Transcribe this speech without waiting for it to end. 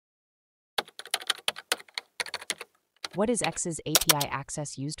What is X's API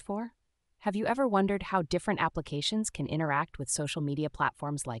access used for? Have you ever wondered how different applications can interact with social media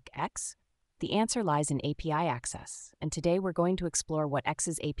platforms like X? The answer lies in API access, and today we're going to explore what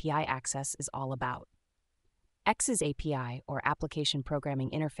X's API access is all about. X's API, or Application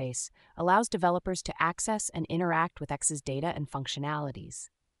Programming Interface, allows developers to access and interact with X's data and functionalities.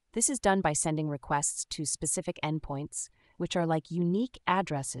 This is done by sending requests to specific endpoints, which are like unique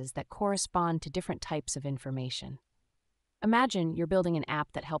addresses that correspond to different types of information. Imagine you're building an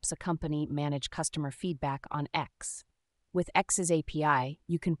app that helps a company manage customer feedback on X. With X's API,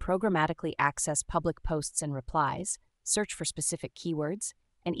 you can programmatically access public posts and replies, search for specific keywords,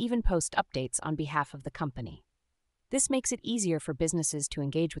 and even post updates on behalf of the company. This makes it easier for businesses to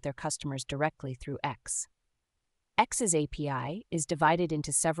engage with their customers directly through X. X's API is divided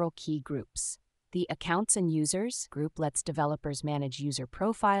into several key groups. The Accounts and Users group lets developers manage user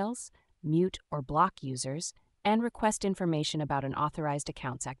profiles, mute or block users, and request information about an authorized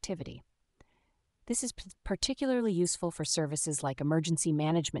account's activity. This is particularly useful for services like emergency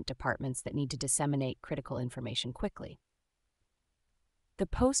management departments that need to disseminate critical information quickly. The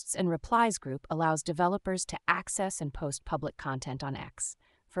Posts and Replies group allows developers to access and post public content on X.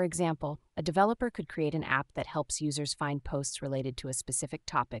 For example, a developer could create an app that helps users find posts related to a specific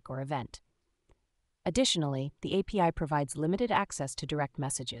topic or event. Additionally, the API provides limited access to direct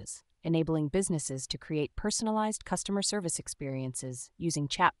messages, enabling businesses to create personalized customer service experiences using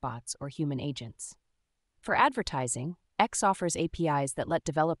chatbots or human agents. For advertising, X offers APIs that let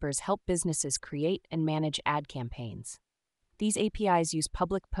developers help businesses create and manage ad campaigns. These APIs use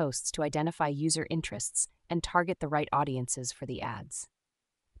public posts to identify user interests and target the right audiences for the ads.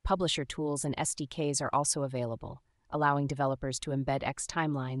 Publisher tools and SDKs are also available, allowing developers to embed X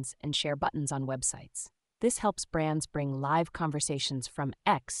timelines and share buttons on websites. This helps brands bring live conversations from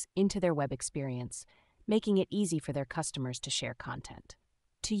X into their web experience, making it easy for their customers to share content.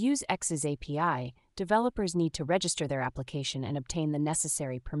 To use X's API, developers need to register their application and obtain the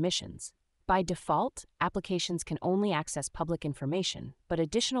necessary permissions. By default, applications can only access public information, but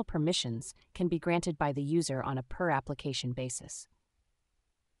additional permissions can be granted by the user on a per-application basis.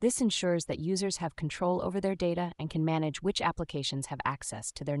 This ensures that users have control over their data and can manage which applications have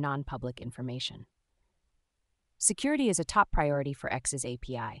access to their non-public information. Security is a top priority for X's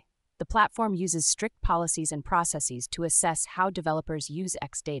API. The platform uses strict policies and processes to assess how developers use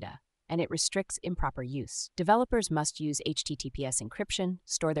X data, and it restricts improper use. Developers must use HTTPS encryption,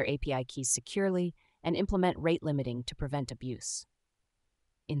 store their API keys securely, and implement rate limiting to prevent abuse.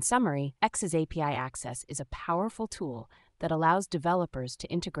 In summary, X's API access is a powerful tool that allows developers to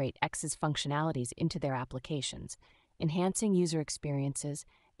integrate X's functionalities into their applications, enhancing user experiences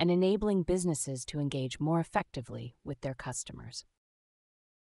and enabling businesses to engage more effectively with their customers.